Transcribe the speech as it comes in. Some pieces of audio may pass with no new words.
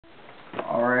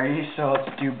Alrighty, so let's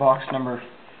do box number.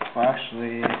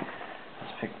 Actually,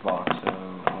 let's pick box. So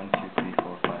 1, 2, 3,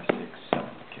 4, 5, 6, 7.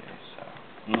 Okay, so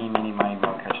eeny, meeny, miny,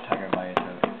 moe, catch a tiger by its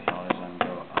tail. If he hollers, let him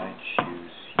go. I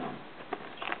choose you.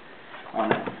 Oh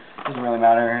no, doesn't really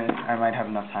matter. I might have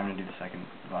enough time to do the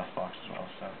last box as well.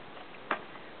 So,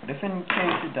 but if in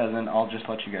case it doesn't, I'll just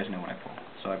let you guys know when I pull.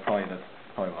 So that's probably what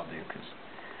I'll do, because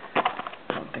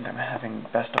I don't think I'm having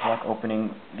best of luck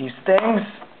opening these things.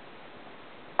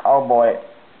 Oh boy,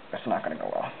 that's not going to go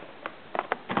well.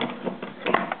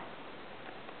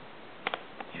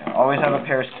 Yeah, always have a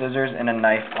pair of scissors and a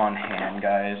knife on hand,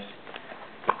 guys,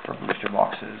 for booster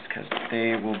boxes, because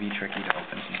they will be tricky to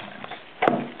open sometimes.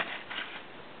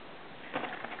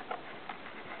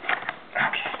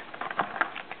 Okay.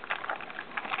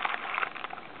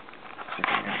 See if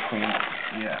we can clean up.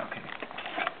 Yeah, okay.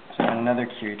 So another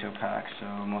Kirito pack, so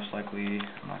most likely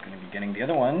I'm not going to be getting the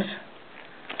other ones.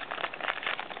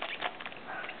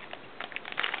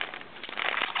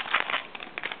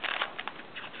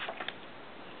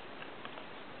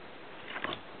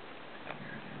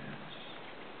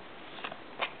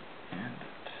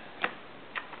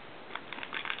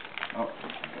 Oh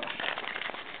my gosh.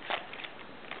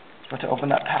 But to open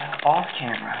that pack off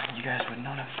camera, you guys would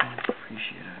not have been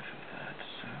appreciative of that,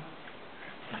 so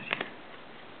what is here?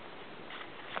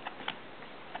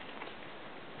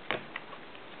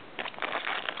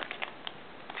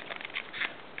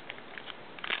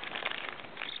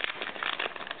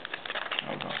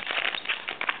 Oh gosh.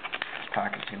 This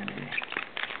pack is gonna be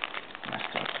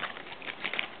messed up.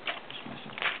 Just mess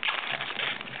up.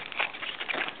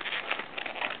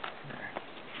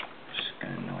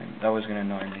 That was going to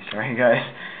annoy me, sorry guys.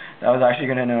 That was actually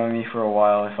going to annoy me for a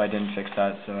while if I didn't fix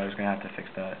that, so I was going to have to fix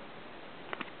that.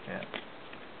 Yeah.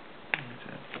 That's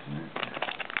it, isn't it?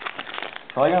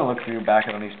 Yeah. Probably going to look through back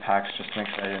at these packs just to make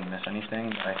sure I didn't miss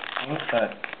anything, but I think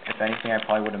that, if anything, I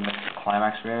probably would have missed the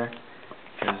Climax Rare,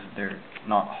 because they're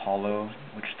not hollow,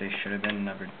 which they should have been.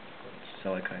 Never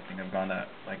silica, I think I've gone that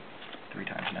like 3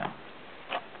 times now.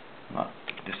 I'm not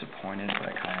disappointed,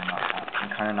 but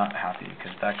I'm kind of not happy,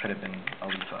 because that could have been a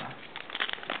Leafa.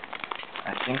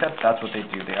 I think that's what they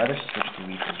do. They either switch to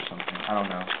Leafas or something. I don't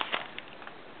know.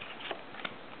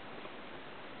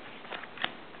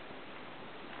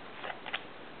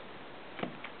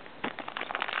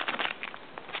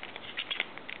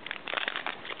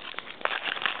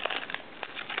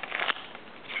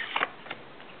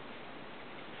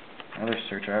 Another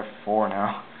search. I have 4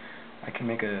 now. I can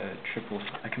make a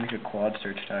quad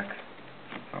search deck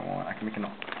if I want. I can make an.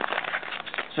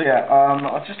 So yeah,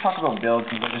 let's just talk about builds.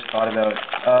 I just thought about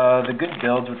the good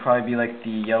builds would probably be like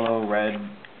the yellow red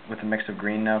with a mix of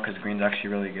green now, because green's actually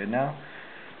really good now.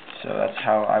 So that's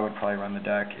how I would probably run the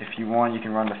deck. If you want, you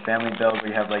can run the family build where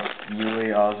you have like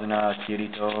Yui, Azuna,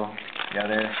 Kirito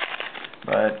together.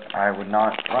 But I would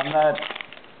not run that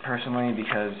personally,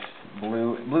 because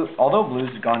although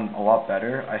blue's gone a lot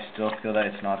better, I still feel that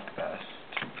it's not the best.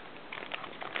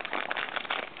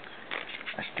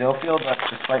 I still feel that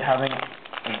despite having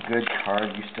a good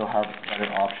card, you still have better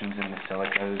options in the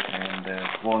silicas and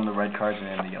in the red cards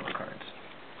and in the yellow cards.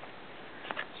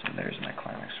 So there's my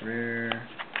Climax Rare.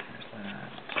 There's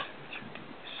that.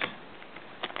 2Ds.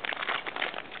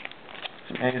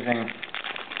 It's amazing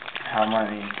how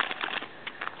many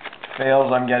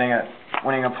fails I'm getting at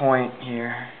winning a point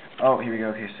here. Oh, here we go.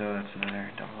 Okay, so that's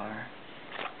another double R.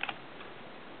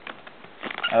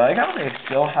 I like how they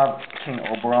still have King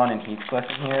Oberon and Heathcliff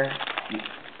in here,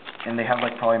 and they have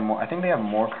like probably more. I think they have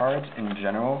more cards in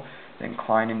general than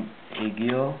Klein and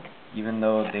Aegil, even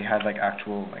though they had like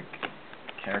actual like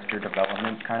character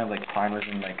development. Kind of like Klein was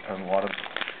in like a lot of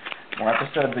more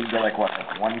episodes, but you get like what,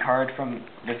 like 1 card from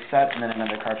this set and then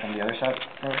another card from the other set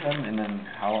for him, and then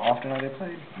how often are they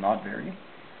played? Not very.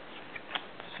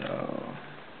 So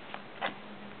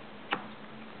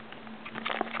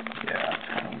yeah, it's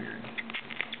kind of weird.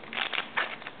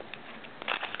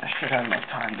 I should have enough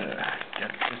time to get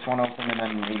this one open and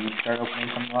then maybe start opening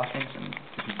some of the last ones and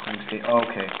keep playing skate. Oh,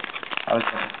 okay. I was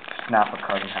going to snap a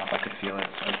card in half. I could feel it,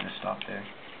 so I was going to stop there.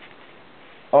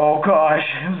 Oh gosh,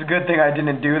 it was a good thing I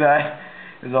didn't do that.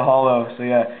 It was a hollow. So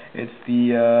yeah, it's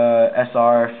the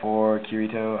SR for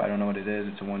Kirito. I don't know what it is.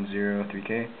 It's a 1/0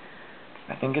 3K.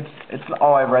 I think it's.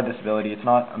 Oh, I've read this ability. It's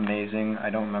not amazing. I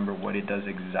don't remember what it does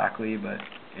exactly, but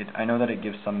I know that it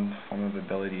gives some form of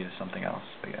ability to something else.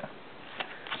 But yeah.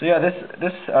 So yeah,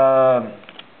 this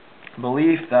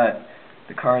belief that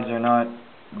the cards are not,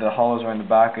 the hollows are in the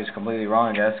back is completely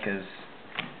wrong, I guess, because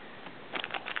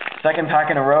second pack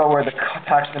in a row where the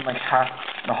pack's been like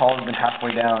the hollow's been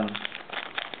halfway down.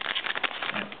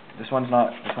 This one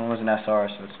was an SR,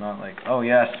 so it's not like, oh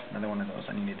yes, another one of those.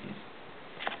 I needed these.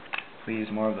 Please,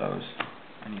 more of those.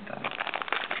 I need that.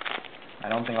 I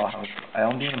don't even think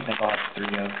I'll have 3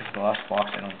 of, because the last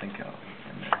box I don't think I'll be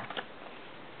in there.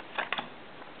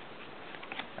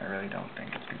 I really don't think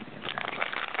it's going to be in there.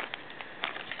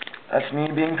 That's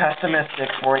me being pessimistic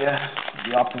for you.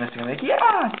 Be optimistic and like,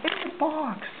 yeah, it's in the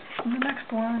box. In the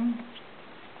next one.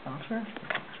 Boxer?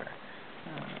 Boxer.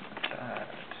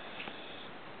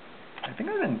 I think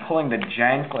I've been pulling the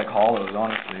jank like hollows,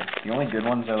 honestly. The only good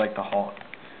ones are like the hollow.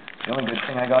 The only good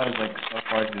thing I got is like so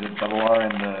far the double R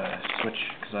and the switch,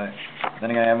 because then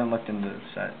again I haven't looked into the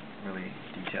set really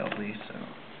detailedly, so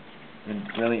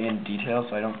really in detail,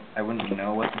 so I wouldn't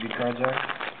know what the good cards are,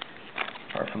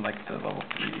 apart from like the level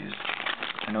 3s.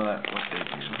 I know that what they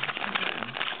do.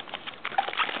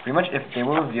 Pretty much if they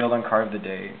were revealed on card of the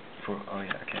day for I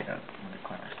got another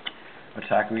class.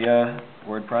 Otakuya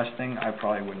WordPress thing, I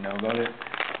probably would know about it.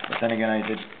 But then again,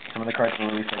 some of the cards were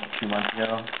released like 2 months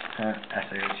ago.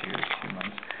 SAO2 2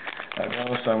 months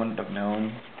ago, so I wouldn't have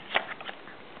known.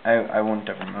 I wouldn't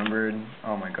have remembered.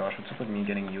 Oh my gosh, what's up with me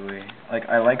getting Yui? Like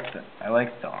I like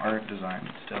the art design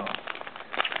still.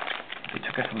 They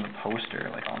took it from the poster,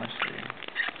 like honestly.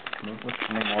 Come up with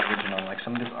something more original. Like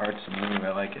some of this art's new,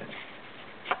 I like it.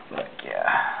 But yeah.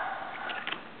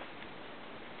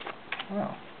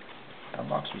 Well. That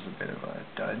box was a bit of a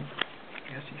dud,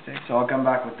 I guess you could say. So I'll come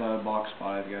back with box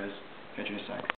 5, guys. Catch you in a sec.